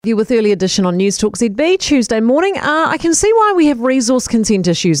You with Early Edition on News Talk ZB Tuesday morning. I can see why we have resource consent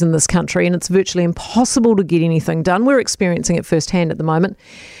issues in this country, and it's virtually impossible to get anything done. We're experiencing it firsthand at the moment.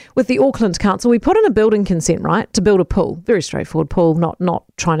 With the Auckland Council, we put in a building consent, right, to build a pool. Very straightforward pool, not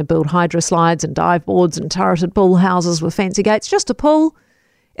trying to build hydro slides and dive boards and turreted pool houses with fancy gates, just a pool.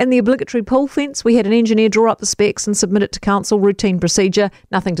 And the obligatory pool fence, we had an engineer draw up the specs and submit it to council, routine procedure,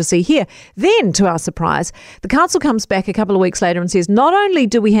 nothing to see here. Then, to our surprise, the council comes back a couple of weeks later and says, not only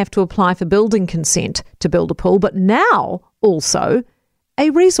do we have to apply for building consent to build a pool, but now also a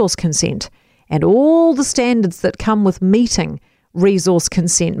resource consent. And all the standards that come with meeting resource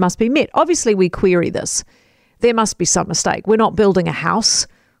consent must be met. Obviously, we query this. There must be some mistake. We're not building a house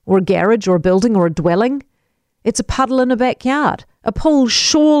or a garage or a building or a dwelling. It's a puddle in a backyard. A pool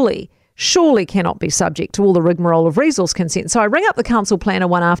surely cannot be subject to all the rigmarole of resource consent. So I rang up the council planner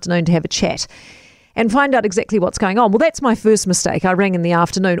one afternoon to have a chat and find out exactly what's going on. Well, that's my first mistake. I rang in the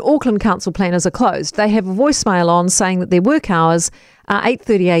afternoon. Auckland council planners are closed. They have a voicemail on saying that their work hours are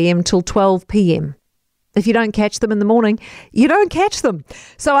 8:30am till 12pm. If you don't catch them in the morning, you don't catch them.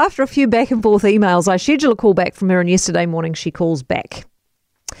 So after a few back and forth emails, I schedule a call back from her, and yesterday morning she calls back.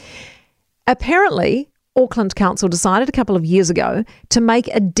 Apparently, Auckland Council decided a couple of years ago to make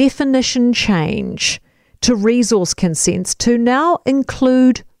a definition change to resource consents to now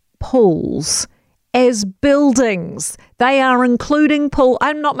include pools as buildings. They are including pool.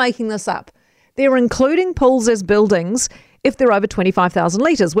 I'm not making this up. They're including pools as buildings if they're over 25,000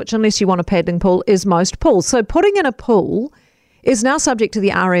 litres, which, unless you want a paddling pool, is most pools. So putting in a pool is now subject to the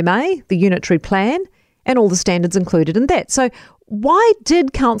RMA, the unitary plan, and all the standards included in that. So why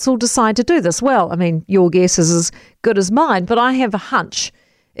did council decide to do this? Well, I mean, your guess is as good as mine, but I have a hunch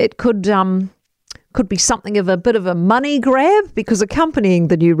it could be something of a bit of a money grab, because accompanying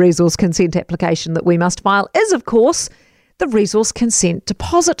the new resource consent application that we must file is, of course, the resource consent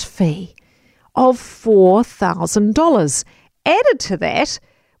deposit fee of $4,000. Added to that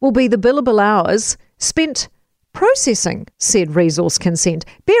will be the billable hours spent processing said resource consent.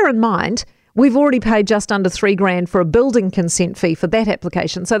 Bear in mind, we've already paid just under $3,000 for a building consent fee for that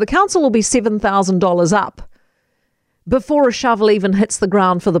application. So the council will be $7,000 up before a shovel even hits the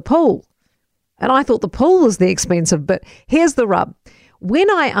ground for the pool. And I thought the pool was the expensive bit. Here's the rub. When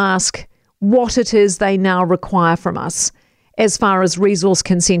I ask what it is they now require from us as far as resource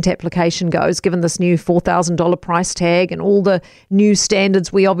consent application goes, given this new $4,000 price tag and all the new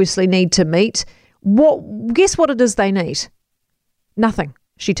standards we obviously need to meet, guess what it is they need? Nothing.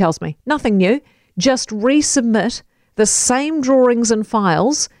 She tells me, nothing new, just resubmit the same drawings and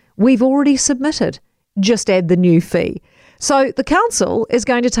files we've already submitted. Just add the new fee. So the council is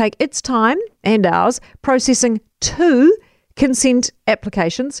going to take its time and ours processing 2 consent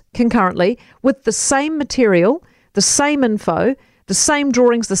applications concurrently with the same material, the same info, the same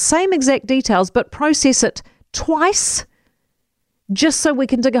drawings, the same exact details, but process it twice just so we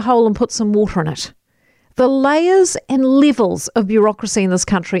can dig a hole and put some water in it. The layers and levels of bureaucracy in this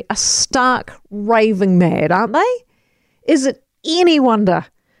country are stark raving mad, aren't they? Is it any wonder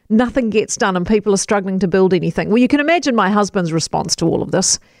nothing gets done and people are struggling to build anything? Well, you can imagine my husband's response to all of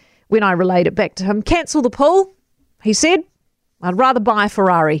this when I relayed it back to him. Cancel the pool, he said. I'd rather buy a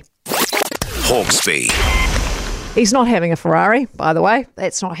Ferrari. Hawkesby. He's not having a Ferrari, by the way.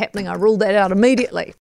 That's not happening. I ruled that out immediately.